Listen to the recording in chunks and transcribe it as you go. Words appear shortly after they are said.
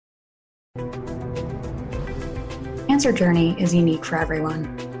Cancer journey is unique for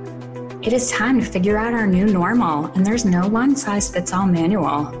everyone. It is time to figure out our new normal, and there's no one-size-fits-all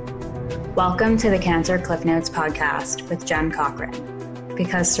manual. Welcome to the Cancer Cliff Notes podcast with Jen Cochran,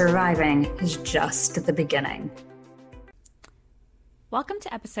 because surviving is just the beginning. Welcome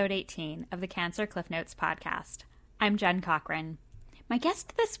to episode 18 of the Cancer Cliff Notes podcast. I'm Jen Cochran. My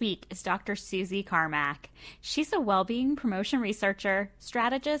guest this week is Dr. Susie Carmack. She's a well-being promotion researcher,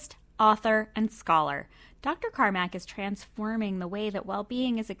 strategist, author, and scholar. Dr. Carmack is transforming the way that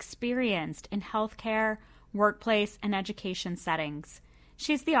well-being is experienced in healthcare, workplace, and education settings.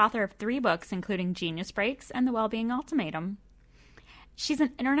 She's the author of 3 books, including Genius Breaks and The Wellbeing Ultimatum. She's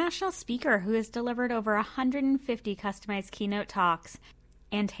an international speaker who has delivered over 150 customized keynote talks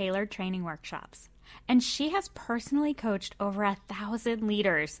and tailored training workshops. And she has personally coached over 1,000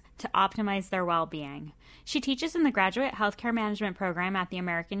 leaders to optimize their well-being. She teaches in the Graduate Healthcare Management program at the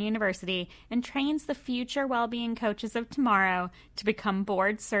American University and trains the future well-being coaches of tomorrow to become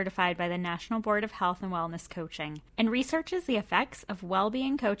board certified by the National Board of Health and Wellness Coaching, and researches the effects of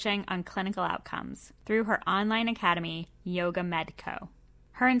well-being coaching on clinical outcomes through her online academy, Yoga Medco.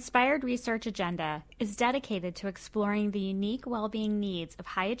 Her inspired research agenda is dedicated to exploring the unique well-being needs of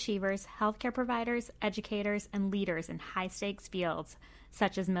high achievers, healthcare providers, educators, and leaders in high-stakes fields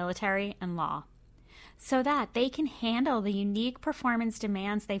such as military and law, so that they can handle the unique performance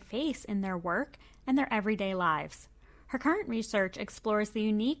demands they face in their work and their everyday lives. Her current research explores the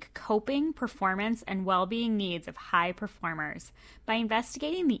unique coping, performance, and well-being needs of high performers by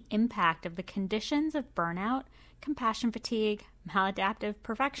investigating the impact of the conditions of burnout, compassion fatigue, maladaptive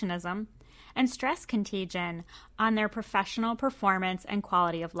perfectionism, and stress contagion on their professional performance and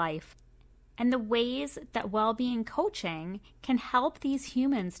quality of life, and the ways that well-being coaching can help these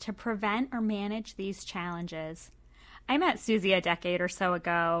humans to prevent or manage these challenges. I met Susie a decade or so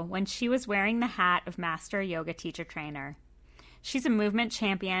ago when she was wearing the hat of Master Yoga Teacher Trainer. She's a movement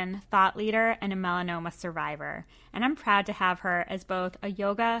champion, thought leader, and a melanoma survivor, and I'm proud to have her as both a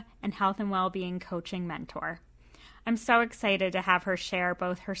yoga and health and well-being coaching mentor. I'm so excited to have her share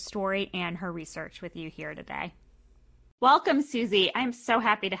both her story and her research with you here today. Welcome, Susie. I'm so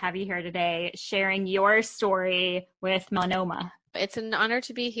happy to have you here today sharing your story with melanoma. It's an honor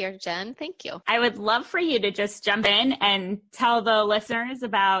to be here, Jen. Thank you. I would love for you to just jump in and tell the listeners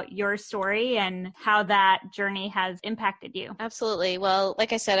about your story and how that journey has impacted you. Absolutely. Well,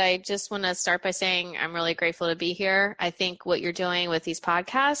 like I said, I just want to start by saying I'm really grateful to be here. I think what you're doing with these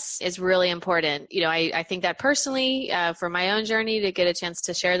podcasts is really important. You know, I think that personally, for my own journey, to get a chance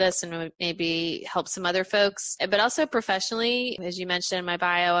to share this and maybe help some other folks, but also professionally, as you mentioned in my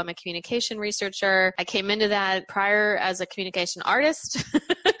bio, I'm a communication researcher. I came into that prior as a communication artist.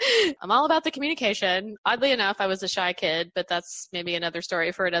 I'm all about the communication. Oddly enough, I was a shy kid, but that's maybe another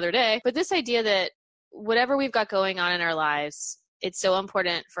story for another day. But this idea that whatever we've got going on in our lives, it's so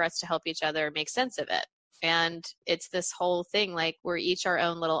important for us to help each other make sense of it. And it's this whole thing, like we're each our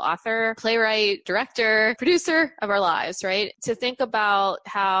own little author, playwright, director, producer of our lives, right? To think about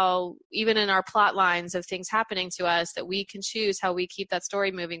how even in our plot lines of things happening to us, that we can choose how we keep that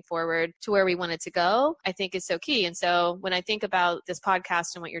story moving forward to where we want it to go, I think is so key. And so when I think about this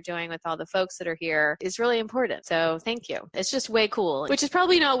podcast and what you're doing with all the folks that are here is really important. So thank you. It's just way cool, which is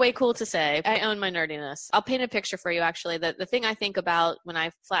probably not way cool to say. I own my nerdiness. I'll paint a picture for you, actually. The thing I think about when I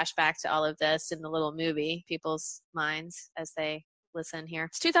flash back to all of this in the little movie, people's minds as they listen here.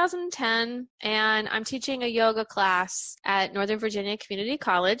 It's 2010, and I'm teaching a yoga class at Northern Virginia Community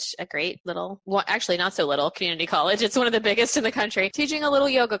College, a great little, well, actually not so little community college. It's one of the biggest in the country. Teaching a little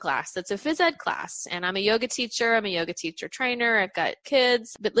yoga class. That's a phys ed class, and I'm a yoga teacher. I'm a yoga teacher trainer. I've got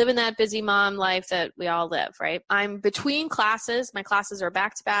kids, but living that busy mom life that we all live, right? I'm between classes. My classes are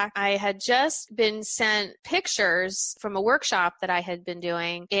back to back. I had just been sent pictures from a workshop that I had been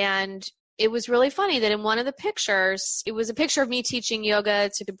doing, and it was really funny that in one of the pictures, it was a picture of me teaching yoga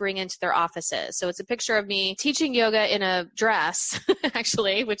to bring into their offices. So it's a picture of me teaching yoga in a dress,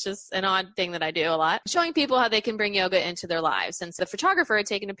 actually, which is an odd thing that I do a lot, showing people how they can bring yoga into their lives. And so the photographer had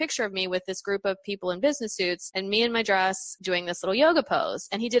taken a picture of me with this group of people in business suits and me in my dress doing this little yoga pose.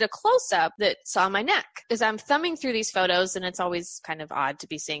 And he did a close-up that saw my neck. As I'm thumbing through these photos, and it's always kind of odd to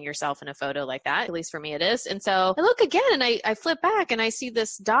be seeing yourself in a photo like that, at least for me it is. And so I look again and I flip back and I see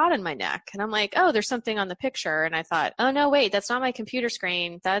this dot in my neck. And I'm like, oh, there's something on the picture. And I thought, oh, no, wait, that's not my computer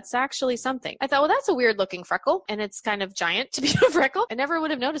screen. That's actually something. I thought, well, that's a weird looking freckle. And it's kind of giant to be a freckle. I never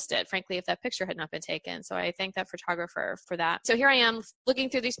would have noticed it, frankly, if that picture had not been taken. So I thank that photographer for that. So here I am looking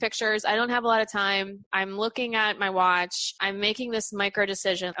through these pictures. I don't have a lot of time. I'm looking at my watch. I'm making this micro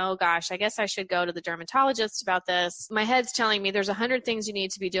decision. Oh gosh, I guess I should go to the dermatologist about this. My head's telling me there's 100 things you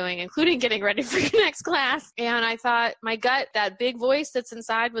need to be doing, including getting ready for your next class. And I thought my gut, that big voice that's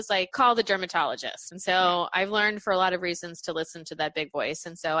inside was like, call the dermatologist. And so I've learned for a lot of reasons to listen to that big voice.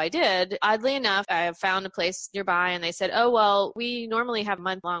 And so I did. Oddly enough, I found a place nearby and they said, oh, well, we normally have a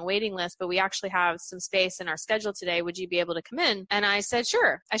month-long waiting list, but we actually have some space in our schedule today. Would you be able to come in? And I said,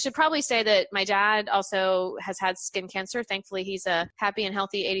 sure. I should probably say that my dad also has had skin cancer. Thankfully, he's a happy and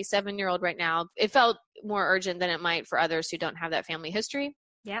healthy 87-year-old right now. It felt more urgent than it might for others who don't have that family history.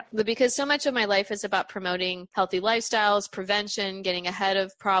 Yep. But because so much of my life is about promoting healthy lifestyles, prevention, getting ahead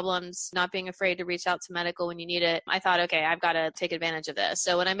of problems, not being afraid to reach out to medical when you need it, I thought, okay, I've got to take advantage of this.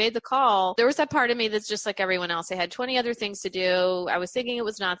 So when I made the call, there was that part of me that's just like everyone else. I had 20 other things to do. I was thinking it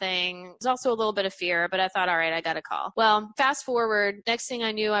was nothing. It was also a little bit of fear, but I thought, all right, I got to call. Well, fast forward, next thing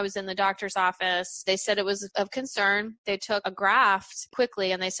I knew, I was in the doctor's office. They said it was of concern. They took a graft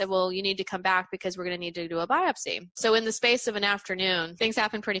quickly and they said, well, you need to come back because we're going to need to do a biopsy. So in the space of an afternoon, things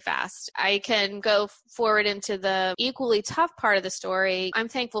happened pretty fast. I can go forward into the equally tough part of the story. I'm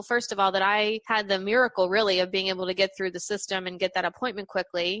thankful, first of all, that I had the miracle really of being able to get through the system and get that appointment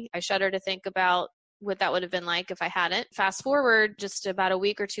quickly. I shudder to think about what that would have been like if I hadn't. Fast forward, just about a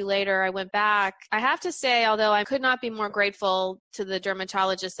week or two later, I went back. I have to say, although I could not be more grateful to the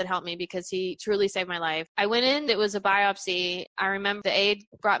dermatologist that helped me because he truly saved my life. I went in, it was a biopsy. I remember the aide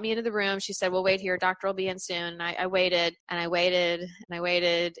brought me into the room. She said, well, wait here, doctor will be in soon. And I waited and I waited and I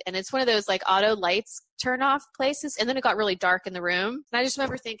waited. And it's one of those like auto lights turn off places. And then it got really dark in the room. And I just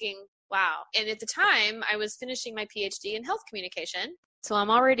remember thinking, wow. And at the time I was finishing my PhD in health communication. So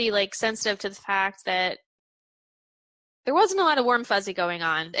I'm already like sensitive to the fact that there wasn't a lot of warm fuzzy going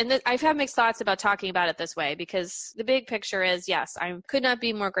on. And I've had mixed thoughts about talking about it this way because the big picture is, yes, I could not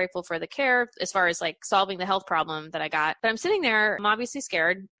be more grateful for the care as far as like solving the health problem that I got. But I'm sitting there, I'm obviously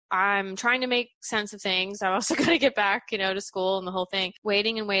scared. I'm trying to make sense of things. I've also got to get back, to school and the whole thing.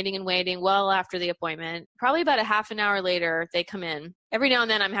 Waiting and waiting and waiting well after the appointment. Probably about a half an hour later, they come in. Every now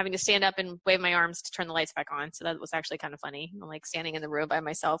and then I'm having to stand up and wave my arms to turn the lights back on. So that was actually kind of funny. I'm like standing in the room by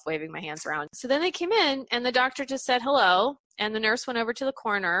myself, waving my hands around. So then they came in and the doctor just said hello. And the nurse went over to the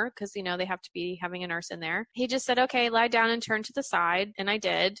corner because, they have to be having a nurse in there. He just said, okay, lie down and turn to the side. And I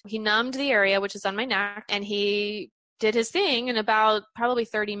did. He numbed the area, which is on my neck. And he did his thing in about probably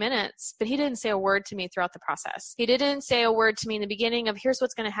 30 minutes, but he didn't say a word to me throughout the process. He didn't say a word to me in the beginning of here's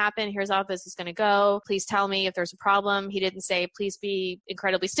what's going to happen. Here's how this is going to go. Please tell me if there's a problem. He didn't say, please be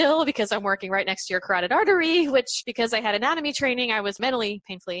incredibly still because I'm working right next to your carotid artery, which because I had anatomy training, I was mentally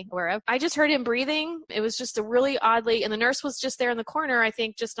painfully aware of. I just heard him breathing. It was just a really oddly, and the nurse was just there in the corner, I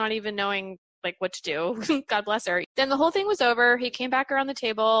think, just not even knowing like what to do. God bless her. Then the whole thing was over. He came back around the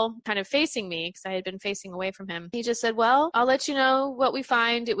table, kind of facing me because I had been facing away from him. He just said, well, I'll let you know what we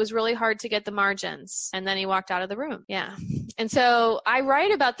find. It was really hard to get the margins. And then he walked out of the room. Yeah. And so I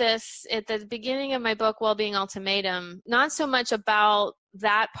write about this at the beginning of my book, Wellbeing Ultimatum, not so much about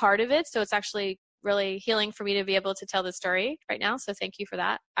that part of it. So it's actually really healing for me to be able to tell the story right now. So thank you for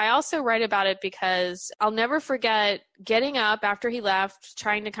that. I also write about it because I'll never forget getting up after he left,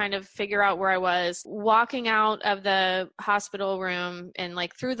 trying to kind of figure out where I was, walking out of the hospital room and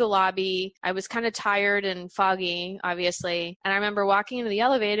like through the lobby. I was kind of tired and foggy, obviously. And I remember walking into the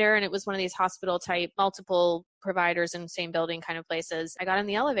elevator and it was one of these hospital type multiple providers in the same building kind of places. I got in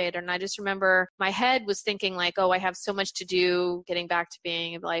the elevator and I just remember my head was thinking like, oh, I have so much to do, getting back to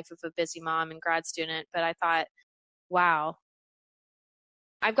being a life of a busy mom and grad student. But I thought, wow,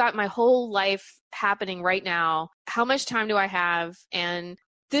 I've got my whole life happening right now. How much time do I have? And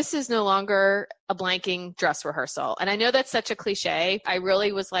this is no longer a blanking dress rehearsal. And I know that's such a cliche. I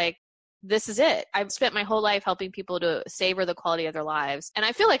really was like, this is it. I've spent my whole life helping people to savor the quality of their lives. And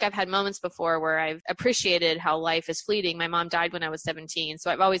I feel like I've had moments before where I've appreciated how life is fleeting. My mom died when I was 17.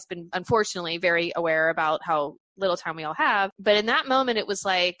 So I've always been, unfortunately, very aware about how little time we all have. But in that moment, it was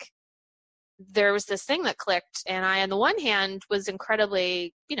like, there was this thing that clicked. And I, on the one hand, was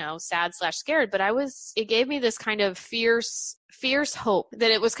incredibly, sad / scared, but it gave me this kind of fierce hope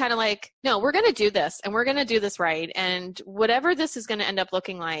that it was kind of like, no, we're going to do this and we're going to do this right. And whatever this is going to end up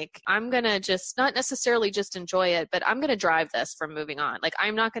looking like, I'm going to just not necessarily just enjoy it, but I'm going to drive this from moving on. Like,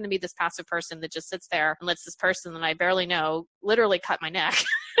 I'm not going to be this passive person that just sits there and lets this person that I barely know literally cut my neck.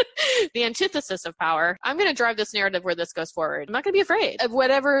 the antithesis of power. I'm going to drive this narrative where this goes forward. I'm not going to be afraid of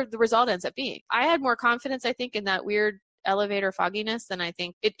whatever the result ends up being. I had more confidence, I think, in that weird elevator fogginess than I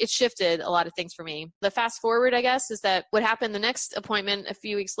think it shifted a lot of things for me. The fast forward, I guess, is that what happened the next appointment a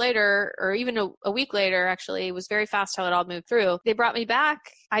few weeks later, or even a week later, actually, was very fast how it all moved through. They brought me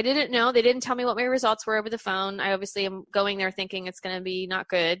back. I didn't know. They didn't tell me what my results were over the phone. I obviously am going there thinking it's going to be not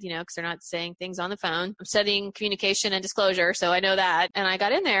good, because they're not saying things on the phone. I'm studying communication and disclosure, so I know that. And I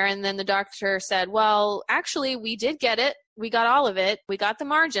got in there, and then the doctor said, well, actually, we did get it. We got all of it. We got the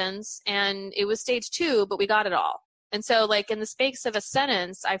margins, and it was stage 2, but we got it all. And so like in the space of a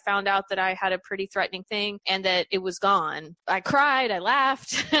sentence, I found out that I had a pretty threatening thing and that it was gone. I cried, I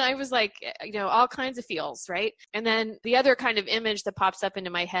laughed. I was like, all kinds of feels, right? And then the other kind of image that pops up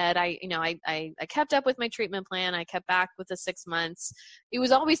into my head, I kept up with my treatment plan. I kept back with the 6 months. It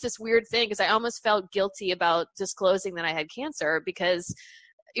was always this weird thing because I almost felt guilty about disclosing that I had cancer because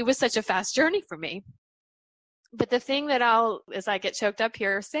it was such a fast journey for me. But the thing that as I get choked up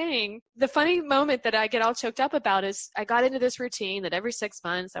here saying, the funny moment that I get all choked up about is I got into this routine that every 6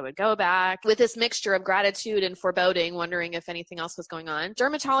 months I would go back with this mixture of gratitude and foreboding, wondering if anything else was going on.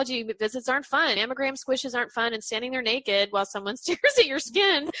 Dermatology visits aren't fun. Mammogram squishes aren't fun. And standing there naked while someone stares at your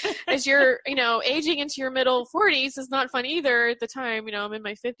skin as you're, aging into your middle 40s is not fun either at the time. I'm in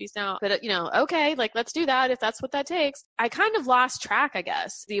my 50s now. But, okay, like let's do that if that's what that takes. I kind of lost track, I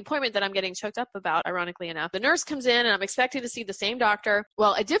guess. The appointment that I'm getting choked up about, ironically enough, the nurse comes in and I'm expecting to see the same doctor.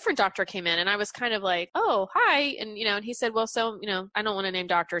 Well, a different doctor came in and I was kind of like, oh, hi. And, and he said, well, so, I don't want to name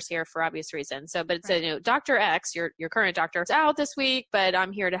doctors here for obvious reasons. So, but it said, Dr. X, your current doctor is out this week, but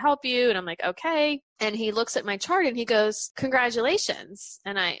I'm here to help you. And I'm like, okay. And he looks at my chart and he goes, congratulations.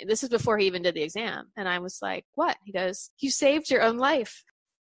 And this is before he even did the exam. And I was like, what? He goes, you saved your own life.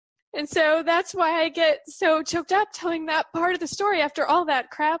 And so that's why I get so choked up telling that part of the story after all that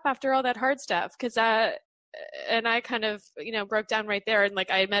crap, after all that hard stuff. Because and I kind of, broke down right there. And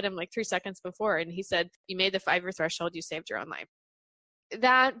I met him 3 seconds before. And he said, you made the 5-year threshold. You saved your own life.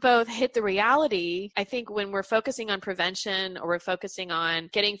 That both hit the reality. I think when we're focusing on prevention or we're focusing on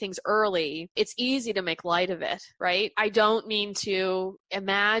getting things early, it's easy to make light of it, right? I don't mean to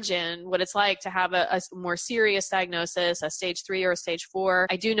imagine what it's like to have a more serious diagnosis, a stage 3 or a stage 4.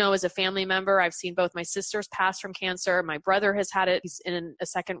 I do know as a family member, I've seen both my sisters pass from cancer. My brother has had it. He's in a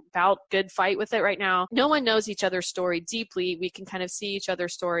second bout, good fight with it right now. No one knows each other's story deeply. We can kind of see each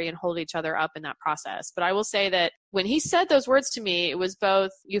other's story and hold each other up in that process. But I will say that when he said those words to me, it was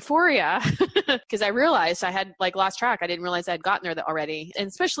both euphoria because I realized I had lost track. I didn't realize I'd gotten there already. And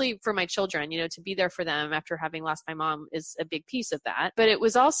especially for my children, to be there for them after having lost my mom is a big piece of that. But it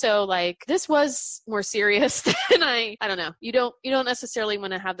was also this was more serious than I don't know. You don't necessarily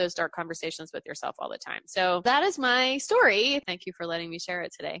want to have those dark conversations with yourself all the time. So that is my story. Thank you for letting me share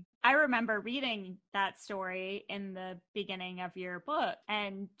it today. I remember reading that story in the beginning of your book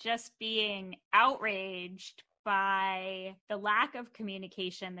and just being outraged by the lack of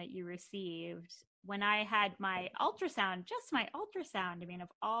communication that you received. When I had my ultrasound, just my ultrasound, of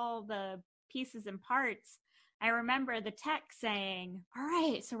all the pieces and parts, I remember the tech saying, all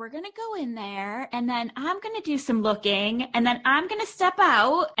right, so we're going to go in there and then I'm going to do some looking and then I'm going to step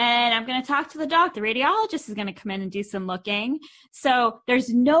out and I'm going to talk to the doctor. The radiologist is going to come in and do some looking. So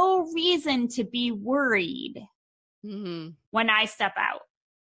there's no reason to be worried when I step out.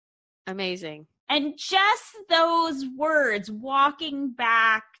 Amazing. And just those words, walking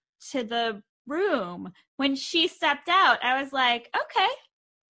back to the room, when she stepped out, I was like, okay,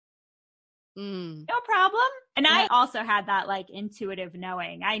 no problem. And I also had that intuitive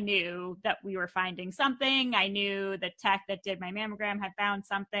knowing. I knew that we were finding something. I knew the tech that did my mammogram had found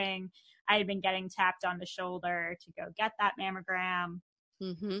something. I had been getting tapped on the shoulder to go get that mammogram.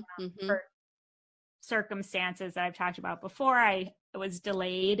 For circumstances that I've talked about before, I was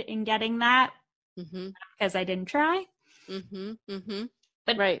delayed in getting that. Because I didn't try.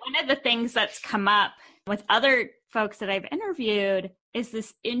 But right. One of the things that's come up with other folks that I've interviewed is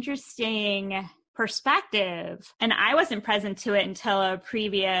this interesting perspective. And I wasn't present to it until a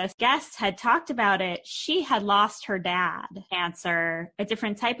previous guest had talked about it. She had lost her dad, cancer, a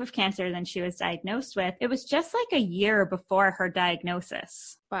different type of cancer than she was diagnosed with. It was just a year before her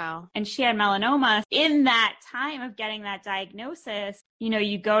diagnosis. Wow. And she had melanoma. In that time of getting that diagnosis,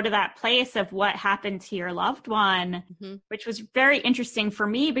 you go to that place of what happened to your loved one, which was very interesting for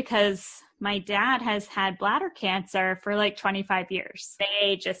me because my dad has had bladder cancer for 25 years.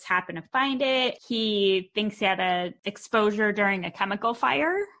 They just happened to find it. He thinks he had an exposure during a chemical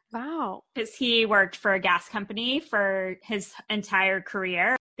fire. Wow. Because he worked for a gas company for his entire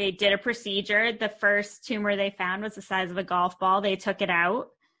career. They did a procedure. The first tumor they found was the size of a golf ball. They took it out.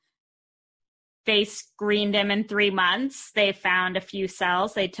 They screened him in 3 months. They found a few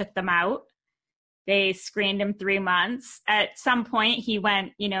cells. They took them out. They screened him 3 months. At some point, he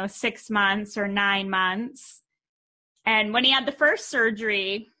went, 6 months or 9 months. And when he had the first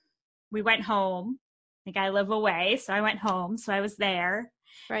surgery, we went home. Like, I live away, so I went home. So I was there.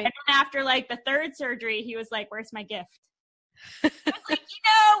 Right. And then after, the third surgery, he was like, where's my gift? I was like,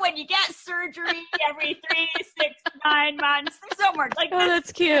 when you get surgery every 3, 6, 9 months, there's no more.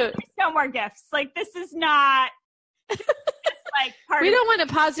 That's cute. There's no more gifts. This is not. We don't want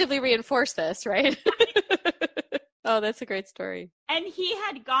to positively reinforce this, right? Oh, that's a great story. And he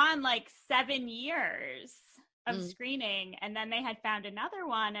had gone 7 years of screening, and then they had found another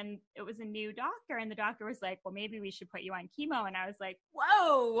one, and it was a new doctor, and the doctor was like, well, maybe we should put you on chemo. And I was like,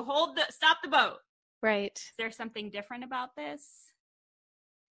 whoa, stop the boat. Right. Is there something different about this?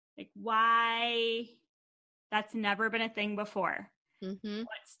 Why? That's never been a thing before. Mm-hmm.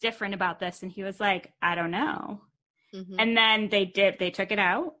 What's different about this? And he was like, I don't know. Mm-hmm. And then they took it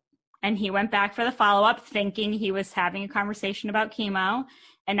out, and he went back for the follow-up thinking he was having a conversation about chemo.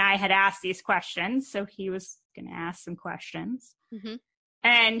 And I had asked these questions, so he was going to ask some questions. Mm-hmm.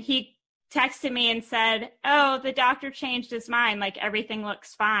 And he texted me and said, oh, the doctor changed his mind. Everything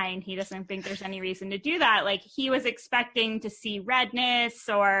looks fine. He doesn't think there's any reason to do that. He was expecting to see redness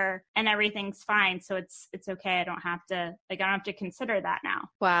and everything's fine. So it's okay. I don't have to consider that now.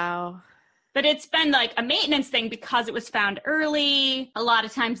 Wow. But it's been a maintenance thing because it was found early. A lot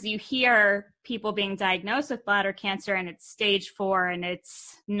of times you hear people being diagnosed with bladder cancer and it's stage 4 and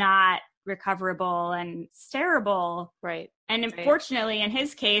it's not recoverable and it's terrible. Right. And unfortunately, in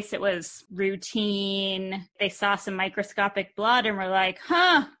his case, it was routine. They saw some microscopic blood and were like,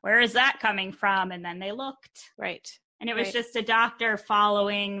 where is that coming from? And then they looked. Right. And it was just a doctor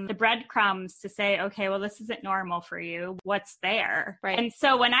following the breadcrumbs to say, okay, well, this isn't normal for you. What's there? Right. And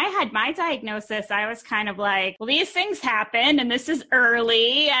so when I had my diagnosis, I was kind of like, well, these things happen and this is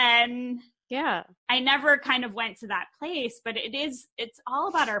early. And yeah, I never kind of went to that place, but it's all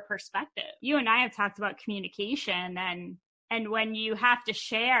about our perspective. You and I have talked about communication, and when you have to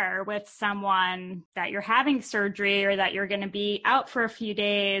share with someone that you're having surgery or that you're going to be out for a few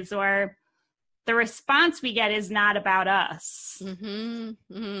days, or the response we get is not about us. Mm-hmm.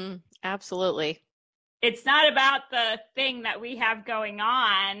 Mm-hmm. Absolutely. It's not about the thing that we have going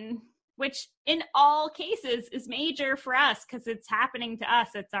on, which in all cases is major for us because it's happening to us.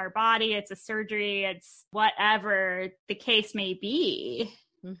 It's our body, it's a surgery, it's whatever the case may be.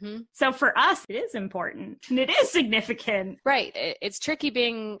 Mm-hmm. So for us, it is important and it is significant. Right. It's tricky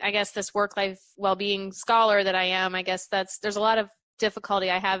being, I guess, this work-life well-being scholar that I am. I guess there's a lot of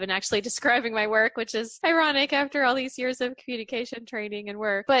difficulty I have in actually describing my work, which is ironic after all these years of communication training and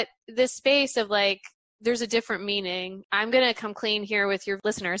work. But this space of there's a different meaning. I'm going to come clean here with your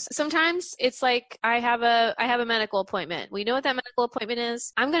listeners. Sometimes it's like I have a medical appointment. We know what that medical appointment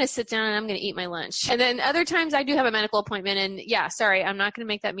is. I'm going to sit down and I'm going to eat my lunch. And then other times I do have a medical appointment and I'm not going to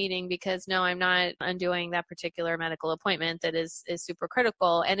make that meeting because no, I'm not undoing that particular medical appointment that is super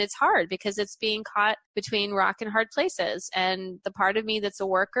critical. And it's hard because it's being caught between rock and hard places. And the part of me that's a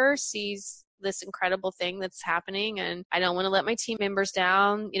worker sees this incredible thing that's happening and I don't want to let my team members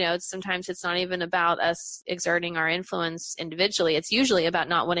down. Sometimes it's not even about us exerting our influence individually. It's usually about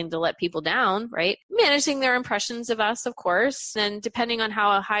not wanting to let people down, right? Managing their impressions of us, of course. And depending on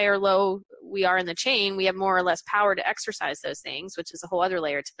how high or low we are in the chain, we have more or less power to exercise those things, which is a whole other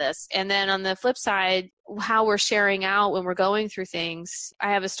layer to this. And then on the flip side, how we're sharing out when we're going through things.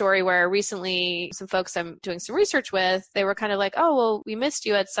 I have a story where recently some folks I'm doing some research with, they were kind of like, oh, well, we missed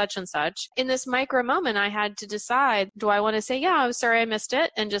you at such and such. In this micro moment, I had to decide, do I want to say, yeah, I'm sorry I missed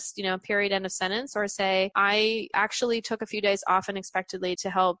it, and just, period, end of sentence, or say, I actually took a few days off unexpectedly to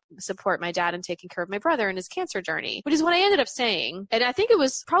help support my dad in taking care of my brother in his cancer journey, which is what I ended up saying. And I think it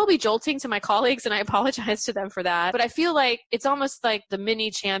was probably jolting to my colleagues, and I apologize to them for that. But I feel like it's almost like the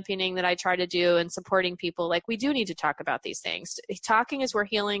mini championing that I try to do and supporting people. We do need to talk about these things. Talking is where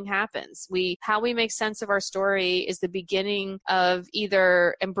healing happens. How we make sense of our story is the beginning of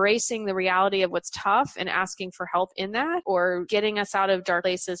either embracing the reality of what's tough and asking for help in that, or getting us out of dark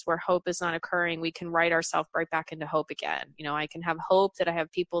places where hope is not occurring. We can write ourselves right back into hope again. I can have hope that I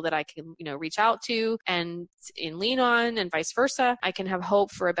have people that I can, reach out to and lean on, and vice versa. I can have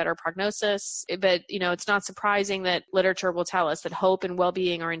hope for a better prognosis diagnosis, but it's not surprising that literature will tell us that hope and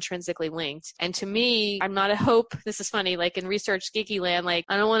well-being are intrinsically linked. And to me, I'm not a hope. This is funny, like in research geeky land, like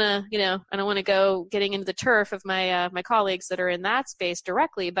I don't want to go getting into the turf of my colleagues that are in that space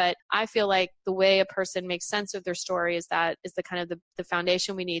directly, but I feel like the way a person makes sense of their story is the kind of the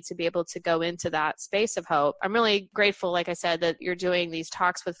foundation we need to be able to go into that space of hope. I'm really grateful, like I said, that you're doing these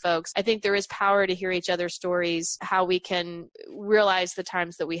talks with folks. I think there is power to hear each other's stories, how we can realize the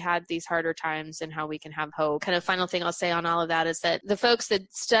times that we had these harder times and how we can have hope. Kind of final thing I'll say on all of that is that the folks that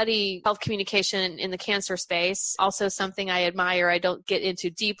study health communication in the cancer space, also something I admire, I don't get into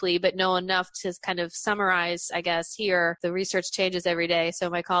deeply, but know enough to kind of summarize, I guess, here. The research changes every day, so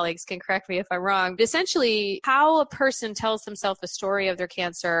my colleagues can correct me if I'm wrong. But essentially, how a person tells themselves a story of their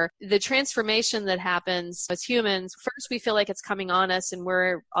cancer, the transformation that happens as humans, first we feel like it's coming on us and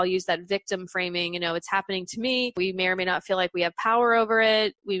I'll use that victim framing, it's happening to me. We may or may not feel like we have power over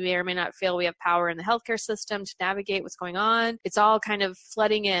it. We may or may not feel we have power in the healthcare system to navigate what's going on. It's all kind of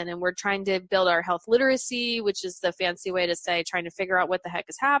flooding in, and we're trying to build our health literacy, which is the fancy way to say trying to figure out what the heck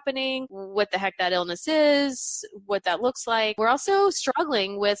is happening, what the heck that illness is, what that looks like. We're also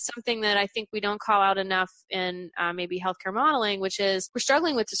struggling with something that I think we don't call out enough in maybe healthcare modeling, which is we're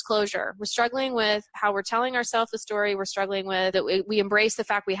struggling with disclosure. We're struggling with how we're telling ourselves the story. We're struggling with that we embrace the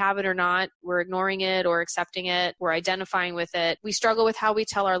fact we have it or not. We're ignoring it or accepting it. We're identifying with it. We struggle with how we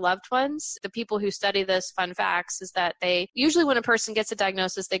tell our loved ones. The people who study this, fun facts, is that they usually, when a person gets a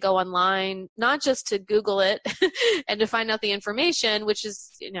diagnosis, they go online, not just to Google it and to find out the information, which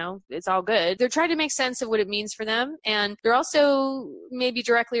is, it's all good. They're trying to make sense of what it means for them. And they're also maybe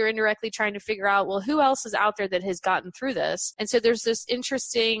directly or indirectly trying to figure out, well, who else is out there that has gotten through this? And so there's this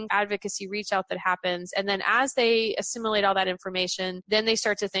interesting advocacy reach out that happens. And then as they assimilate all that information, then they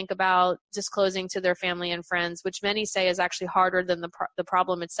start to think about disclosing to their family and friends, which many say is actually harder than the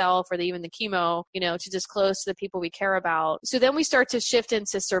problem itself or even the chemo, to disclose to the people we care about. So then we start to shift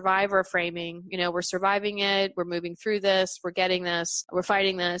into survivor framing. We're surviving it. We're moving through this. We're getting this. We're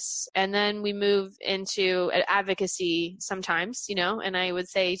fighting this. And then we move into advocacy sometimes, and I would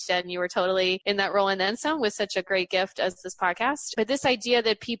say, Jen, you were totally in that role and then some with such a great gift as this podcast. But this idea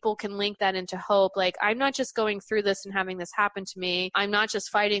that people can link that into hope, like I'm not just going through this and having this happen to me. I'm not just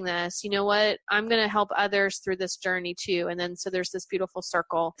fighting this. You know what? I'm going to help others through this journey too. And then so there's this beautiful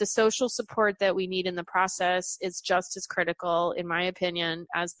circle. The social support that we need in the process is just as critical, in my opinion,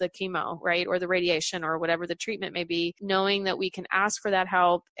 as the chemo, right? Or the radiation or whatever the treatment may be. Knowing that we can ask for that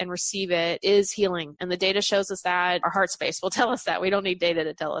help and receive it is healing. And the data shows us that. Our heart space will tell us that. We don't need data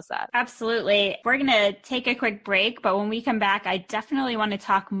to tell us that. Absolutely. We're going to take a quick break, but when we come back, I definitely want to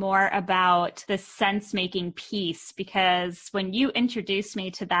talk more about the sense-making piece, because when you introduced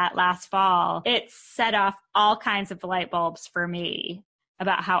me to that last fall, it set off all kinds of light bulbs for me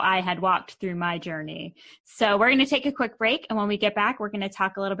about how I had walked through my journey. So we're going to take a quick break. And when we get back, we're going to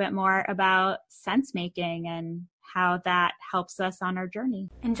talk a little bit more about sense-making and how that helps us on our journey.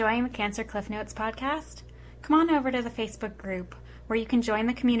 Enjoying the Cancer Cliff Notes podcast? Come on over to the Facebook group where you can join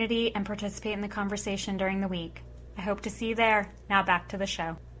the community and participate in the conversation during the week. I hope to see you there. Now back to the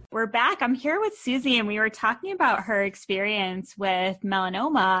show. We're back. I'm here with Susie, and we were talking about her experience with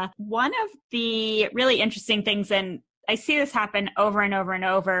melanoma. One of the really interesting things, and I see this happen over and over and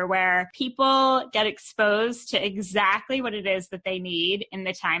over, where people get exposed to exactly what it is that they need in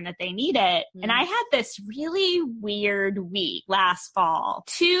the time that they need it. And I had this really weird week last fall.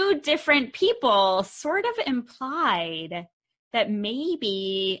 2 different people sort of implied that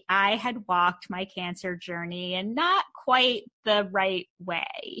maybe I had walked my cancer journey in not quite the right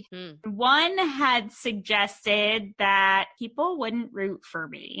way. One had suggested that people wouldn't root for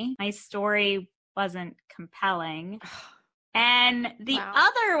me. My story wasn't compelling. And the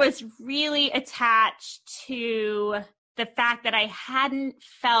other was really attached to the fact that I hadn't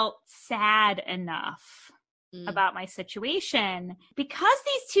felt sad enough about my situation. Because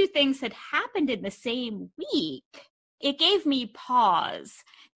these 2 things had happened in the same week, it gave me pause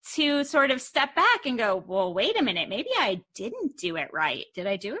to sort of step back and go, well, wait a minute, maybe I didn't do it right. Did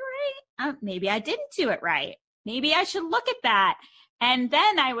I do it right? Maybe I didn't do it right. Maybe I should look at that. And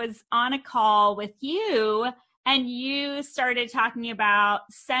then I was on a call with you, and you started talking about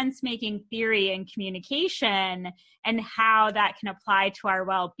sense-making theory and communication and how that can apply to our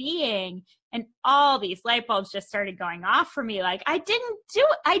well-being. And all these light bulbs just started going off for me. Like, I did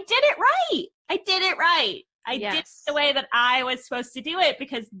it right. I did it right. I did it the way that I was supposed to do it,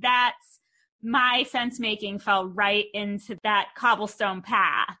 because that's my sense making fell right into that cobblestone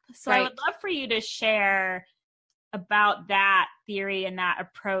path. So I would love for you to share about that theory and that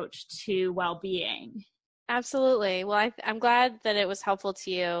approach to well-being. Absolutely. Well, I'm glad that it was helpful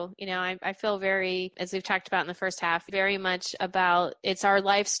to you. You know, I feel very, as we've talked about in the first half, very much about it's our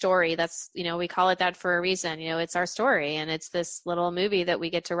life story. That's, you know, we call it that for a reason. You know, it's our story, and it's this little movie that we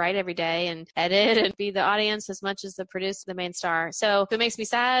get to write every day and edit and be the audience as much as the producer, the main star. So it makes me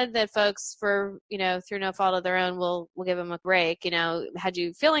sad that folks, for, you know, through no fault of their own, will give them a break, you know, had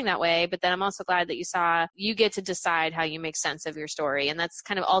you feeling that way. But then I'm also glad that you get to decide how you make sense of your story. And that's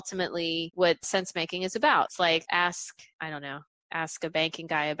kind of ultimately what sense making is about. It's like ask a banking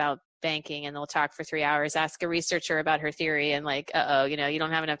guy about banking and they'll talk for 3 hours, ask a researcher about her theory and like, you know, you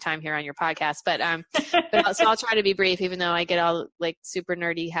don't have enough time here on your podcast. But so I'll try to be brief, even though I get all like super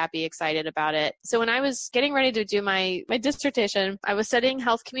nerdy, happy, excited about it. So when I was getting ready to do my dissertation, I was studying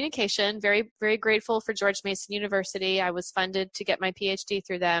health communication, very, very grateful for George Mason University. I was funded to get my PhD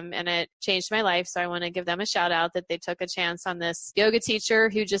through them, and it changed my life. So I want to give them a shout out that they took a chance on this yoga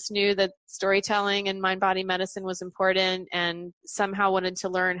teacher who just knew that storytelling and mind-body medicine was important and somehow wanted to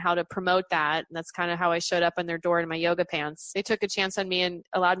learn how to promote that. And that's kind of how I showed up on their door in my yoga pants. They took a chance on me and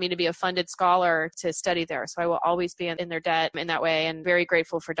allowed me to be a funded scholar to study there. So I will always be in their debt in that way, and very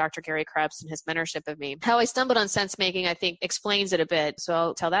grateful for Dr. Gary Krebs and his mentorship of me. How I stumbled on sense making, I think, explains it a bit. So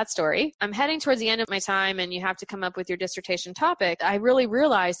I'll tell that story. I'm heading towards the end of my time, and you have to come up with your dissertation topic. I really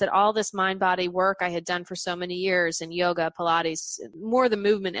realized that all this mind-body work I had done for so many years in yoga, Pilates, more the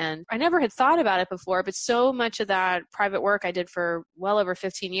movement end, I never had thought about it before, but so much of that private work I did for well over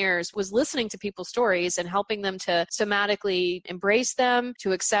 15 years was listening to people's stories and helping them to somatically embrace them,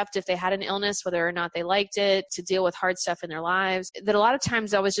 to accept if they had an illness, whether or not they liked it, to deal with hard stuff in their lives. That a lot of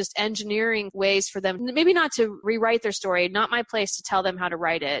times I was just engineering ways for them, maybe not to rewrite their story, not my place to tell them how to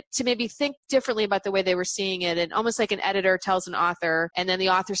write it, to maybe think differently about the way they were seeing it, and almost like an editor tells an author, and then the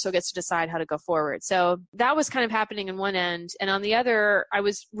author still gets to decide how to go forward. So that was kind of happening on one end. And on the other, I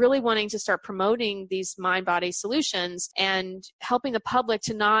was really wanting to start promoting these mind-body solutions and helping the public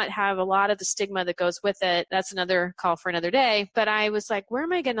to not have a lot of the stigma that goes with it. That's another call for another day. But I was like, where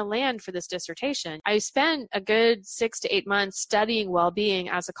am I going to land for this dissertation? I spent a good 6 to 8 months studying well-being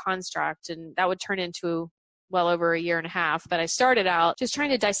as a construct, and that would turn into well over a year and a half, but I started out just trying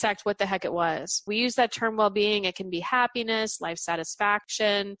to dissect what the heck it was. We use that term well-being. It can be happiness, life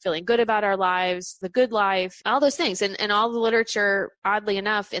satisfaction, feeling good about our lives, the good life, all those things. And all the literature, oddly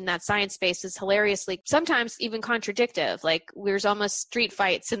enough, in that science space is hilariously, sometimes even contradictive. Like there's almost street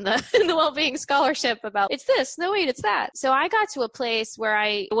fights in the well-being scholarship about it's this, no wait, it's that. So I got to a place where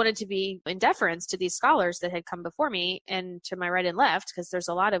I wanted to be in deference to these scholars that had come before me and to my right and left, because there's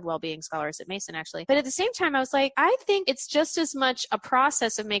a lot of well-being scholars at Mason actually. But at the same time, I was like, I think it's just as much a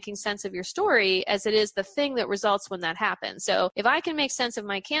process of making sense of your story as it is the thing that results when that happens. So if I can make sense of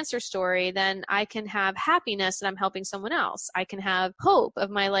my cancer story, then I can have happiness that I'm helping someone else. I can have hope of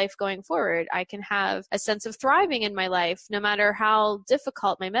my life going forward. I can have a sense of thriving in my life, no matter how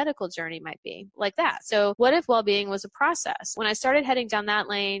difficult my medical journey might be, like that. So what if well-being was a process? When I started heading down that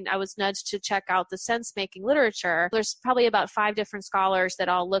lane, I was nudged to check out the sense-making literature. There's probably about 5 different scholars that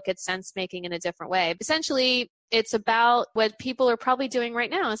all look at sense-making in a different way. Essentially, it's about what people are probably doing right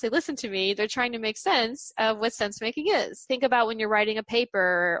now as they listen to me. They're trying to make sense of what sense making is. Think about when you're writing a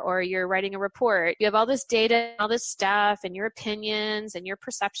paper or you're writing a report. You have all this data, all this stuff, and your opinions and your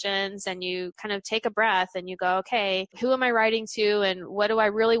perceptions, and you kind of take a breath and you go, okay, who am I writing to, and what do I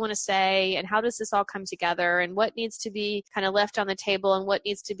really want to say, and how does this all come together, and what needs to be kind of left on the table and what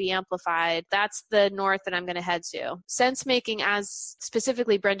needs to be amplified? That's the north that I'm going to head to. Sense making, as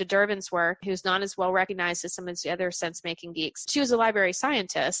specifically Brenda Durbin's work, who's not as well recognized as some of the other sense-making geeks. She was a library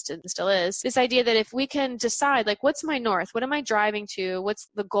scientist and still is. This idea that if we can decide, like, what's my north? What am I driving to? What's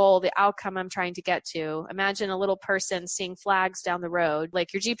the goal, the outcome I'm trying to get to? Imagine a little person seeing flags down the road,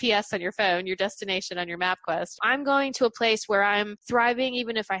 like your GPS on your phone, your destination on your MapQuest. I'm going to a place where I'm thriving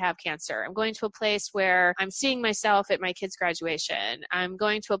even if I have cancer. I'm going to a place where I'm seeing myself at my kid's graduation. I'm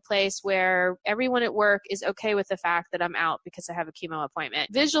going to a place where everyone at work is okay with the fact that I'm out because I have a chemo appointment.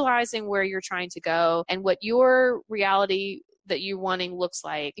 Visualizing where you're trying to go and what your reality that you're wanting looks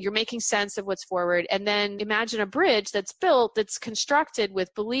like. You're making sense of what's forward. And then imagine a bridge that's built, that's constructed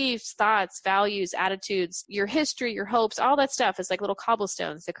with beliefs, thoughts, values, attitudes, your history, your hopes, all that stuff is like little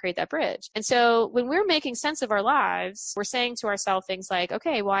cobblestones that create that bridge. And so when we're making sense of our lives, we're saying to ourselves things like,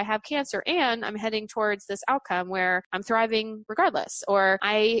 okay, well, I have cancer and I'm heading towards this outcome where I'm thriving regardless. Or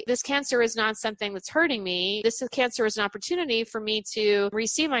this cancer is not something that's hurting me. This cancer is an opportunity for me to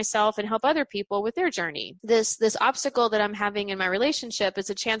receive myself and help other people with their journey. This obstacle that I'm having having in my relationship is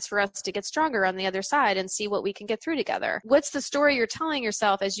a chance for us to get stronger on the other side and see what we can get through together. What's the story you're telling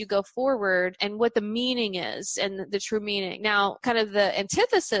yourself as you go forward, and what the meaning is and the true meaning? Now, kind of the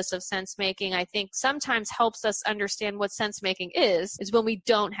antithesis of sense making, I think sometimes helps us understand what sense making is when we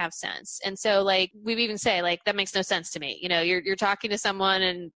don't have sense. And so like we even say like, that makes no sense to me. You know, you're talking to someone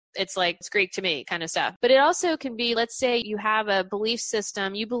and it's like, it's Greek to me kind of stuff. But it also can be, let's say you have a belief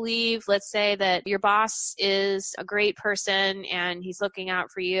system. You believe, let's say that your boss is a great person and he's looking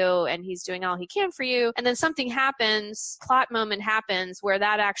out for you and he's doing all he can for you. And then something happens, plot moment happens where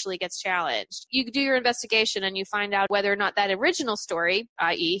that actually gets challenged. You do your investigation and you find out whether or not that original story,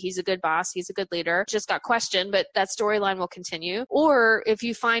 i.e. he's a good boss, he's a good leader, just got questioned, but that storyline will continue. Or if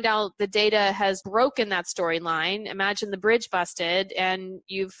you find out the data has broken that storyline, imagine the bridge busted and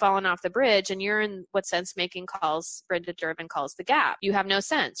you've fallen off the bridge and you're in what sense making calls, Brenda Durbin calls the gap. You have no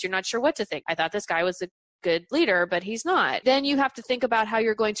sense. You're not sure what to think. I thought this guy was a good leader, but he's not. Then you have to think about how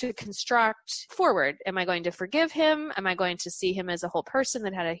you're going to construct forward. Am I going to forgive him? Am I going to see him as a whole person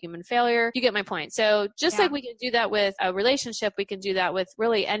that had a human failure? You get my point. So just like we can do that with a relationship, we can do that with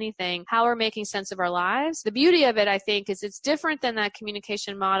really anything, how we're making sense of our lives. The beauty of it, I think, is it's different than that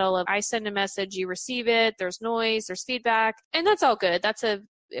communication model of I send a message, you receive it, there's noise, there's feedback, and that's all good. That's a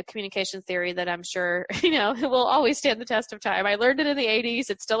communication theory that I'm sure, will always stand the test of time. I learned it in the 80s.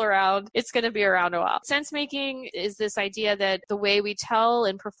 It's still around. It's going to be around a while. Sense making is this idea that the way we tell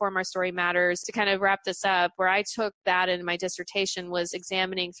and perform our story matters. To kind of wrap this up, where I took that in my dissertation was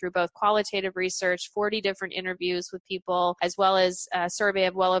examining through both qualitative research, 40 different interviews with people, as well as a survey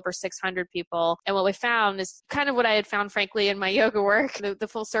of well over 600 people. And what we found is kind of what I had found, frankly, in my yoga work. The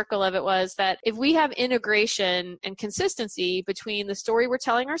full circle of it was that if we have integration and consistency between the story we're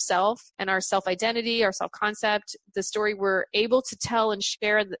telling ourselves and our self-identity, our self-concept, the story we're able to tell and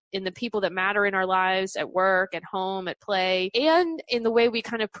share in the people that matter in our lives, at work, at home, at play, and in the way we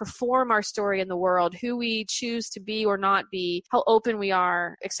kind of perform our story in the world, who we choose to be or not be, how open we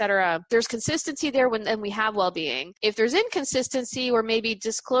are, etc. There's consistency there then we have well-being. If there's inconsistency or maybe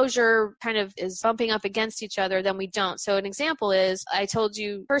disclosure kind of is bumping up against each other, then we don't. So an example is, I told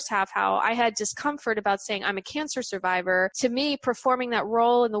you first half how I had discomfort about saying I'm a cancer survivor. To me, performing that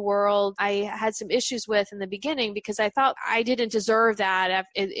role in the world, I had some issues with in the beginning because I thought I didn't deserve that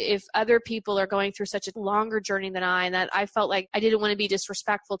if other people are going through such a longer journey than I, and that I felt like I didn't want to be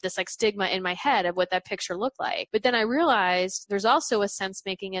disrespectful, this like stigma in my head of what that picture looked like. But then I realized there's also a sense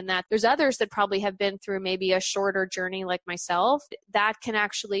making in that there's others that probably have been through maybe a shorter journey like myself that can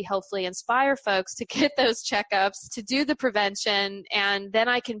actually hopefully inspire folks to get those checkups, to do the prevention, and then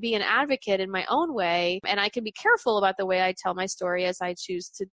I can be an advocate in my own way, and I can be careful about the way I tell my story as I choose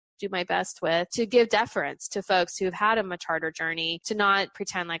to do my best with, to give deference to folks who've had a much harder journey, to not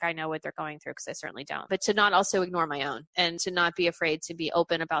pretend like I know what they're going through, because I certainly don't, but to not also ignore my own and to not be afraid to be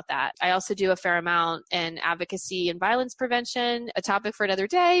open about that. I also do a fair amount in advocacy and violence prevention, a topic for another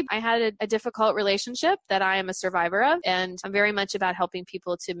day. I had a difficult relationship that I am a survivor of, and I'm very much about helping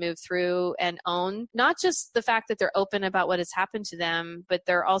people to move through and own not just the fact that they're open about what has happened to them, but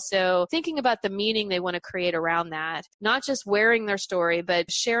they're also thinking about the meaning they want to create around that, not just wearing their story,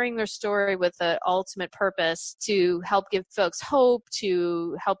 but sharing their story with the ultimate purpose to help give folks hope,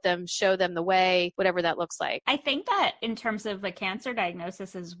 to help them, show them the way, whatever that looks like. I think that in terms of a cancer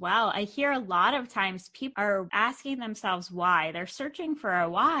diagnosis as well, I hear a lot of times people are asking themselves why. They're searching for a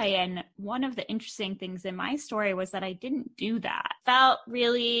why. And one of the interesting things in my story was that I didn't do that. Felt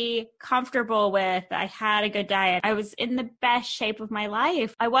really comfortable with, I had a good diet. I was in the best shape of my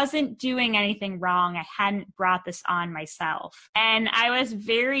life. I wasn't doing anything wrong. I hadn't brought this on myself. And I was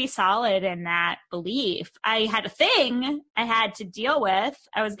very solid in that belief. I had a thing I had to deal with.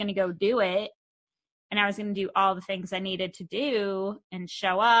 I was going to go do it. And I was going to do all the things I needed to do and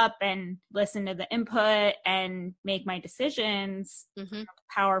show up and listen to the input and make my decisions from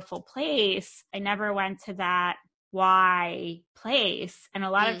a powerful place. I never went to that why place. And a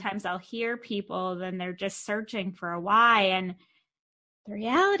lot of times I'll hear people, then they're just searching for a why. And the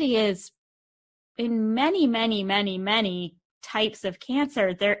reality is, in many, many, many, many types of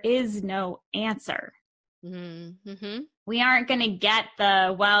cancer, there is no answer. We aren't going to get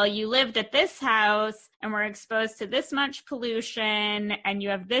well, you lived at this house and were exposed to this much pollution and you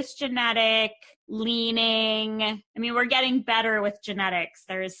have this genetic leaning. I mean, we're getting better with genetics.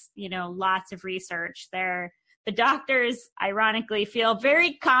 There's, lots of research there. The doctors, ironically, feel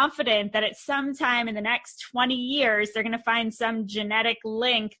very confident that at some time in the next 20 years, they're going to find some genetic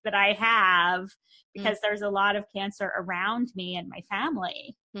link that I have because there's a lot of cancer around me and my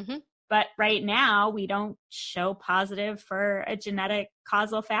family. But right now, we don't show positive for a genetic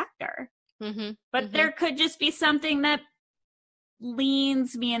causal factor. But there could just be something that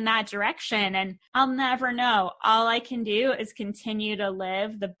leans me in that direction. And I'll never know. All I can do is continue to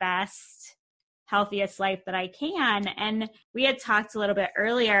live the best, healthiest life that I can. And we had talked a little bit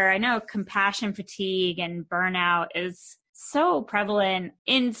earlier. I know compassion fatigue and burnout is so prevalent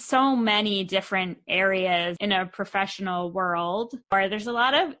in so many different areas in a professional world, where there's a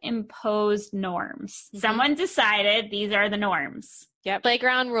lot of imposed norms. Mm-hmm. Someone decided these are the norms. Yeah,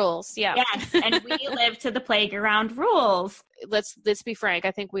 playground rules. Yeah. Yes, and we live to the playground rules. Let's be frank.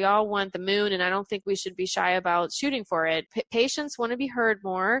 I think we all want the moon, and I don't think we should be shy about shooting for it. Patients want to be heard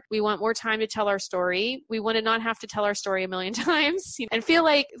more. We want more time to tell our story. We want to not have to tell our story a million times and feel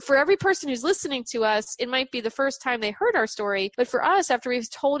like for every person who's listening to us, it might be the first time they heard our story. But for us, after we've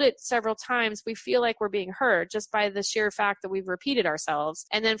told it several times, we feel like we're being heard just by the sheer fact that we've repeated ourselves.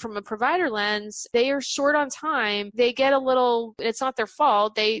 And then from a provider lens, they are short on time. They get a little, it's not their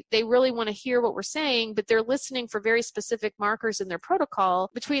fault. They really want to hear what we're saying, but they're listening for very specific markers in their protocol.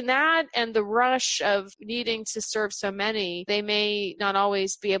 Between that and the rush of needing to serve so many, they may not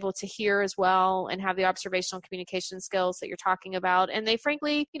always be able to hear as well and have the observational communication skills that you're talking about. And they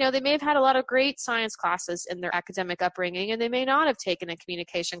frankly, they may have had a lot of great science classes in their academic upbringing, and they may not have taken a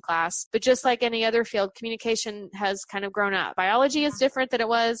communication class. But just like any other field, communication has kind of grown up. Biology is different than it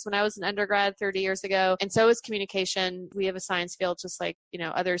was when I was an undergrad 30 years ago, and so is communication. We have a science field just like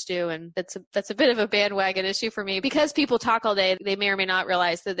others do, and that's a bit of a bandwagon issue for me because people talk all day. They may or may not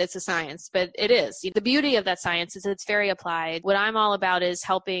realize that it's a science, but it is. The beauty of that science is it's very applied. What I'm all about is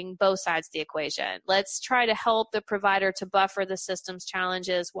helping both sides of the equation. Let's try to help the provider to buffer the system's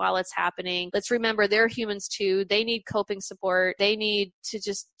challenges while it's happening. Let's remember they're humans too. They need coping support. They need to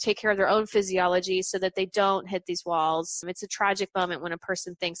just take care of their own physiology so that they don't hit these walls. It's a tragic moment when a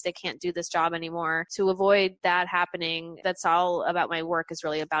person thinks they can't do this job anymore. To avoid that happening, that's all about my work is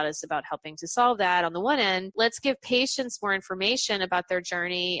really about, is about helping to solve that. On the one end, let's give patients more information about their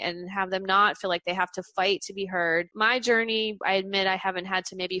journey and have them not feel like they have to fight to be heard. My journey, I admit I haven't had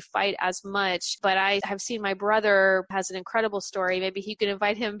to maybe fight as much, but I have seen my brother has an incredible story. Maybe he could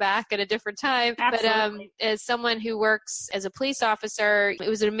invite him back at a different time. Absolutely. But as someone who works as a police officer, it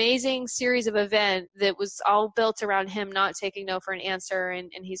was an amazing series of events that was all built around him not taking no for an answer. And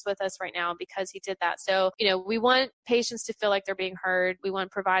he's with us right now because he did that. So, we want patients to feel like they're being heard. We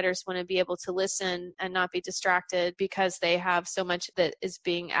want providers want to be able to listen and not be distracted because they have so much that is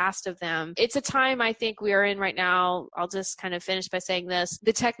being asked of them. It's a time I think we are in right now. I'll just kind of finish by saying this.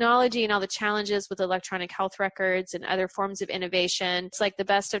 The technology and all the challenges with electronic health records and other forms of innovation, it's like the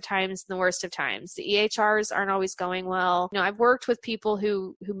best of times and the worst of times. The EHRs aren't always going well. I've worked with people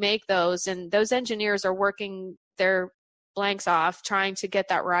who make those, and those engineers are working their blanks off trying to get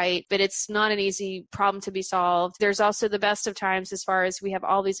that right, but it's not an easy problem to be solved. There's also the best of times as far as we have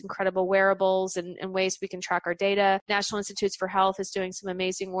all these incredible wearables and ways we can track our data. National Institutes for Health is doing some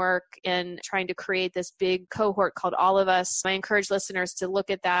amazing work in trying to create this big cohort called All of Us. I encourage listeners to look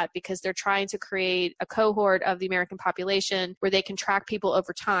at that because they're trying to create a cohort of the American population where they can track people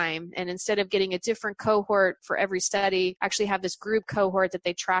over time. And instead of getting a different cohort for every study, actually have this group cohort that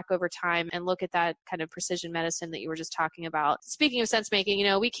they track over time and look at that kind of precision medicine that you were just talking about. Speaking of sense making,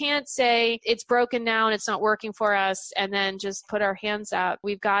 we can't say it's broken now and it's not working for us and then just put our hands up.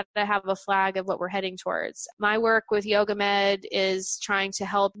 We've got to have a flag of what we're heading towards. My work with Yoga Med is trying to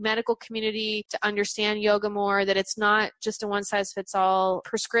help medical community to understand yoga more, that it's not just a one size fits all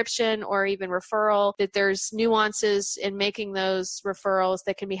prescription or even referral, that there's nuances in making those referrals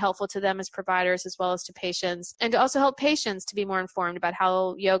that can be helpful to them as providers as well as to patients, and to also help patients to be more informed about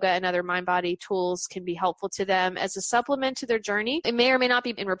how yoga and other mind-body tools can be helpful to them as a supplement to their journey. It may or may not be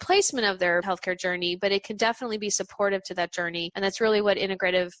in replacement of their healthcare journey, but it can definitely be supportive to that journey. And that's really what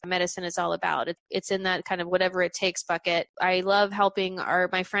integrative medicine is all about. It's in that kind of whatever it takes bucket. I love helping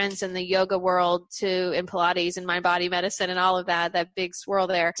my friends in the yoga world in Pilates and mind body medicine and all of that big swirl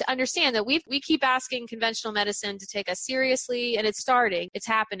there, to understand that we keep asking conventional medicine to take us seriously, and it's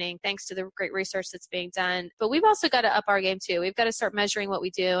happening thanks to the great research that's being done. But we've also got to up our game too. We've got to start measuring what we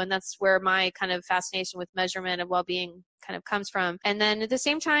do. And that's where my kind of fascination with measurement of well-being kind of comes from. And then at the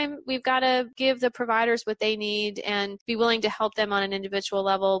same time, we've got to give the providers what they need and be willing to help them on an individual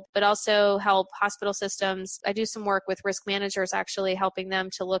level, but also help hospital systems. I do some work with risk managers, actually helping them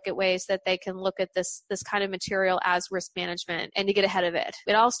to look at ways that they can look at this kind of material as risk management and to get ahead of it.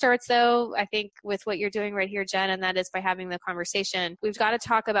 It all starts though, I think, with what you're doing right here, Jen, and that is by having the conversation. We've got to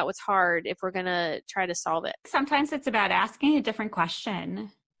talk about what's hard if we're going to try to solve it. Sometimes it's about asking a different question.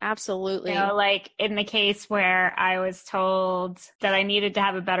 Absolutely. Like in the case where I was told that I needed to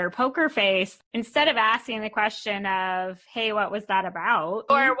have a better poker face, instead of asking the question of, hey, what was that about?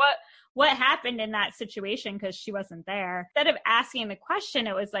 Or what happened in that situation because she wasn't there. Instead of asking the question,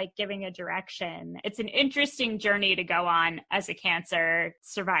 it was like giving a direction. It's an interesting journey to go on as a cancer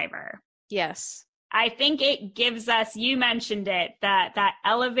survivor. Yes. I think it gives us, you mentioned it, that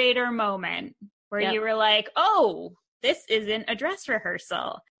elevator moment where you were like, oh, this isn't a dress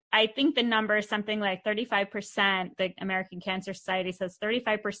rehearsal. I think the number is something like 35%. The American Cancer Society says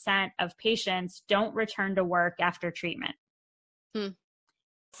 35% of patients don't return to work after treatment.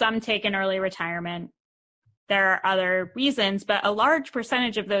 Some take an early retirement. There are other reasons, but a large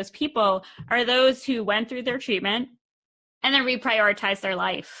percentage of those people are those who went through their treatment and then reprioritized their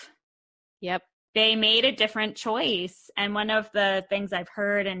life. Yep. They made a different choice. And one of the things I've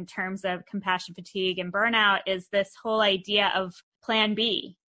heard in terms of compassion fatigue and burnout is this whole idea of plan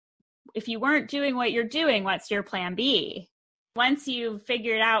B. If you weren't doing what you're doing, what's your plan B? Once you've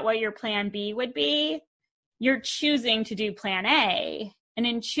figured out what your plan B would be, you're choosing to do plan A. And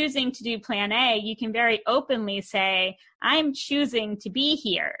in choosing to do plan A, you can very openly say, I'm choosing to be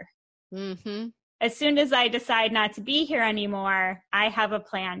here. Mm-hmm. As soon as I decide not to be here anymore, I have a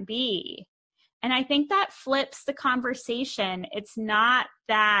plan B. And I think that flips the conversation. It's not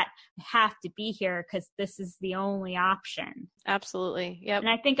that I have to be here because this is the only option. Absolutely. Yep. And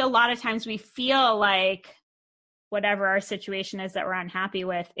I think a lot of times we feel like whatever our situation is that we're unhappy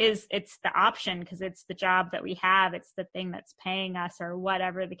with it's the option because it's the job that we have. It's the thing that's paying us or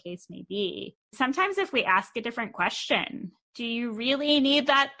whatever the case may be. Sometimes if we ask a different question, do you really need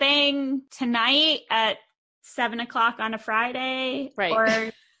that thing tonight at 7:00 on a Friday? Right.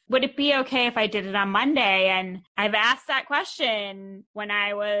 Or would it be okay if I did it on Monday? And I've asked that question when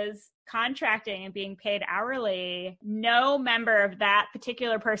I was contracting and being paid hourly. No member of that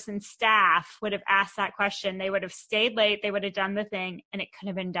particular person's staff would have asked that question. They would have stayed late. They would have done the thing and it could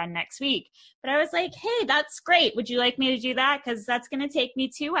have been done next week. But I was like, hey, that's great. Would you like me to do that? Because that's going to take me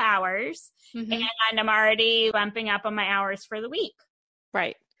 2 hours and I'm already bumping up on my hours for the week.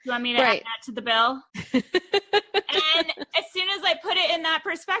 Right. You want me to add that to the bill? And as soon as I put it in that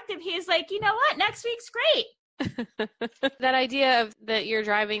perspective, he's like, you know what? Next week's great. That idea of that you're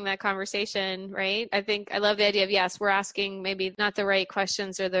driving that conversation, right? I think I love the idea of, yes, we're asking maybe not the right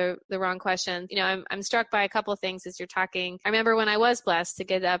questions or the wrong questions. You know, I'm struck by a couple of things as you're talking. I remember when I was blessed to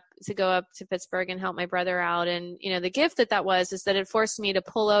go up to Pittsburgh and help my brother out. And, you know, the gift that was is that it forced me to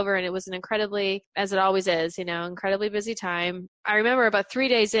pull over, and it was an incredibly, as it always is, you know, incredibly busy time. I remember about 3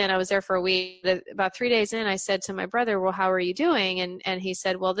 days in, I was there for a week. About 3 days in, I said to my brother, well, how are you doing? And he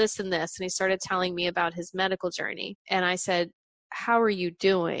said, well, this and this. And he started telling me about his medical journey. And I said, how are you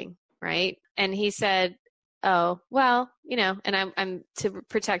doing? Right. And he said, oh, well, you know, and I'm to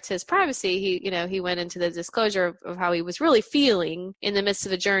protect his privacy. He went into the disclosure of how he was really feeling in the midst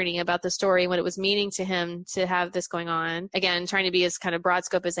of a journey about the story and what it was meaning to him to have this going on. Again, trying to be as kind of broad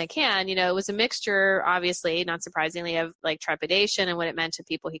scope as I can. You know, it was a mixture, obviously, not surprisingly, of like trepidation and what it meant to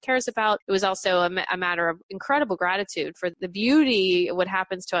people he cares about. It was also a matter of incredible gratitude for the beauty of what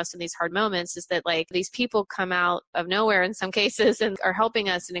happens to us in these hard moments is that like these people come out of nowhere in some cases and are helping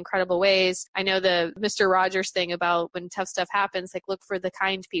us in incredible ways. I know the Mr. Rogers thing about when tough stuff happens, like look for the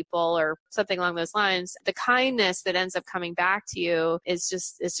kind people or something along those lines. The kindness that ends up coming back to you is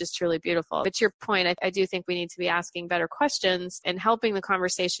just truly beautiful. But to your point, I do think we need to be asking better questions and helping the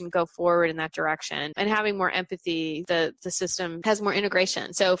conversation go forward in that direction and having more empathy. The system has more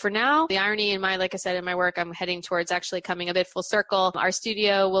integration. So for now, the irony in like I said, in my work, I'm heading towards actually coming a bit full circle. Our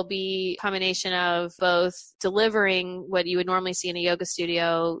studio will be a combination of both delivering what you would normally see in a yoga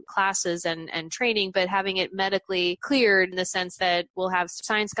studio, classes and training, but having it medically cleared in the sense that we'll have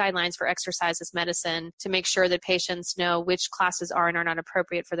science guidelines for exercise as medicine to make sure that patients know which classes are and are not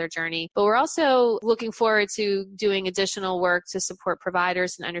appropriate for their journey. But we're also looking forward to doing additional work to support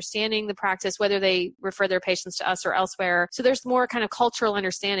providers in understanding the practice, whether they refer their patients to us or elsewhere. So there's more kind of cultural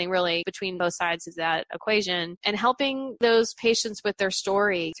understanding really between both sides of that equation and helping those patients with their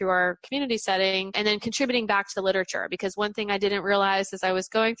story through our community setting and then contributing back to the literature. Because one thing I didn't realize as I was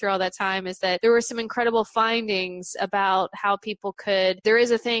going through all that time is that there were some incredible findings about how people there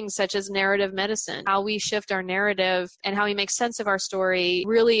is a thing such as narrative medicine. How we shift our narrative and how we make sense of our story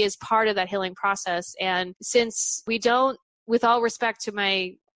really is part of that healing process. And since we don't, with all respect to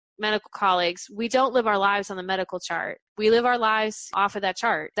my medical colleagues, we don't live our lives on the medical chart. We live our lives off of that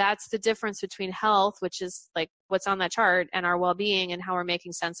chart. That's the difference between health, which is like what's on that chart, and our well-being and how we're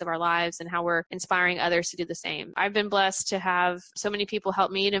making sense of our lives and how we're inspiring others to do the same. I've been blessed to have so many people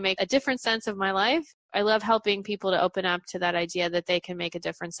help me to make a different sense of my life I love helping people to open up to that idea that they can make a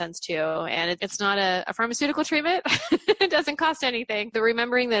difference sense too. And it's not a pharmaceutical treatment. It doesn't cost anything. The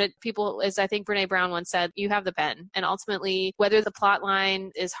remembering that people, as I think Brene Brown once said, you have the pen. And ultimately, whether the plot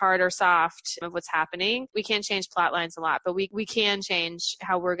line is hard or soft of what's happening, we can't change plot lines a lot, but we can change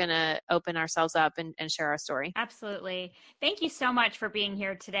how we're going to open ourselves up and share our story. Absolutely. Thank you so much for being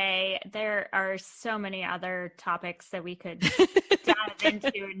here today. There are so many other topics that we could dive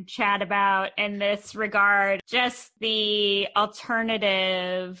into and chat about in this regard. Just the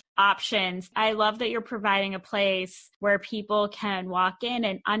alternative options. I love that you're providing a place where people can walk in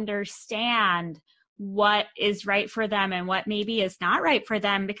and understand what is right for them and what maybe is not right for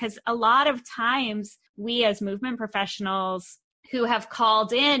them, because a lot of times we as movement professionals who have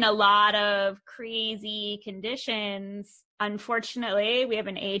called in a lot of crazy conditions, unfortunately, we have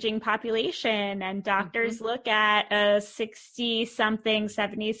an aging population, and doctors look at a 60-something,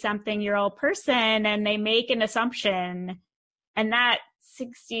 70-something-year-old person and they make an assumption. And that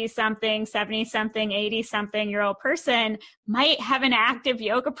 60-something, 70-something, 80-something-year-old person might have an active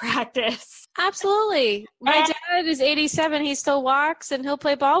yoga practice. Absolutely. My dad is 87. He still walks and he'll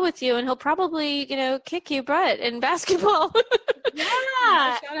play ball with you and he'll probably, kick you butt in basketball.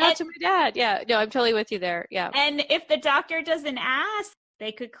 Yeah. Shout out to my dad. Yeah. No, I'm totally with you there. Yeah. And if the doctor doesn't ask,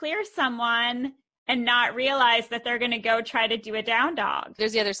 they could clear someone and not realize that they're going to go try to do a down dog.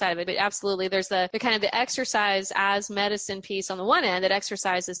 There's the other side of it, but absolutely. There's the kind of the exercise as medicine piece on the one end, that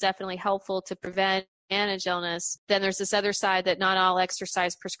exercise is definitely helpful to prevent manage illness. Then there's this other side that not all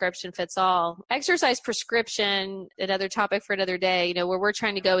exercise prescription fits all. Exercise prescription, another topic for another day, where we're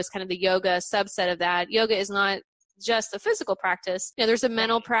trying to go is kind of the yoga subset of that. Yoga is not just a physical practice. There's a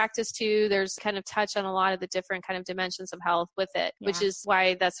mental practice too. There's kind of touch on a lot of the different kind of dimensions of health with it, which is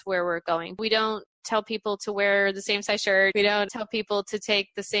why that's where we're going. We don't tell people to wear the same size shirt. We don't tell people to take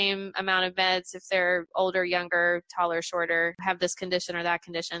the same amount of meds if they're older, younger, taller, shorter, have this condition or that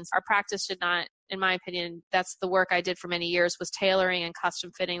condition. Our practice should not, in my opinion, that's the work I did for many years, was tailoring and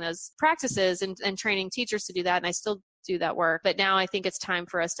custom fitting those practices and training teachers to do that. And I still do that work. But now I think it's time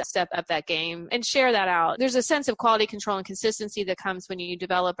for us to step up that game and share that out. There's a sense of quality control and consistency that comes when you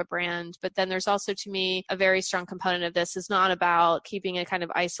develop a brand. But then there's also, to me, a very strong component of this is not about keeping it kind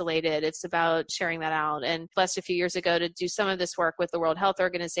of isolated. It's about sharing that out. And blessed a few years ago to do some of this work with the World Health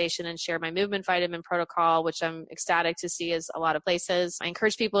Organization and share my movement vitamin protocol, which I'm ecstatic to see is a lot of places. I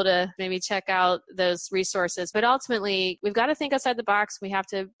encourage people to maybe check out those resources. But ultimately, we've got to think outside the box. We have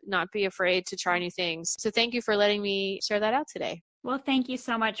to not be afraid to try new things. So thank you for letting me share that out today. Well, thank you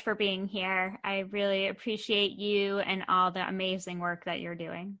so much for being here. I really appreciate you and all the amazing work that you're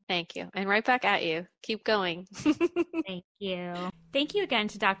doing. Thank you. And right back at you. Keep going. Thank you. Thank you again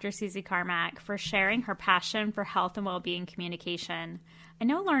to Dr. Susie Carmack for sharing her passion for health and well-being communication. I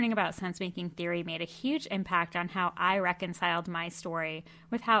know learning about sense-making theory made a huge impact on how I reconciled my story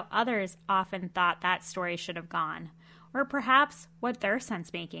with how others often thought that story should have gone, or perhaps what their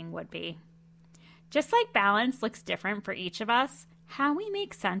sense-making would be. Just like balance looks different for each of us, how we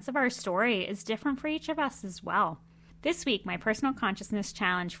make sense of our story is different for each of us as well. This week, my personal consciousness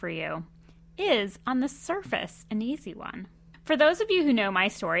challenge for you is, on the surface, an easy one. For those of you who know my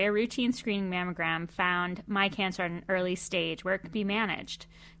story, a routine screening mammogram found my cancer at an early stage where it could be managed.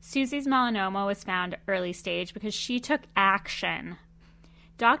 Susie's melanoma was found early stage because she took action.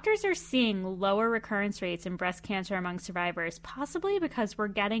 Doctors are seeing lower recurrence rates in breast cancer among survivors, possibly because we're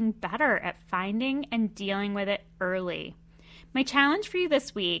getting better at finding and dealing with it early. My challenge for you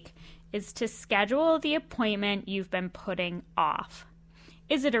this week is to schedule the appointment you've been putting off.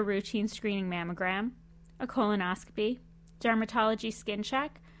 Is it a routine screening mammogram, a colonoscopy, dermatology skin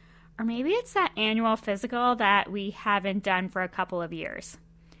check, or maybe it's that annual physical that we haven't done for a couple of years?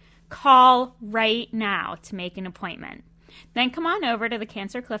 Call right now to make an appointment. Then come on over to the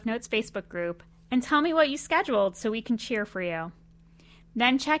Cancer Cliff Notes Facebook group and tell me what you scheduled so we can cheer for you.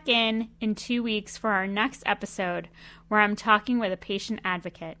 Then check in 2 weeks for our next episode where I'm talking with a patient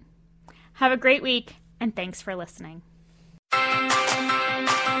advocate. Have a great week, and thanks for listening.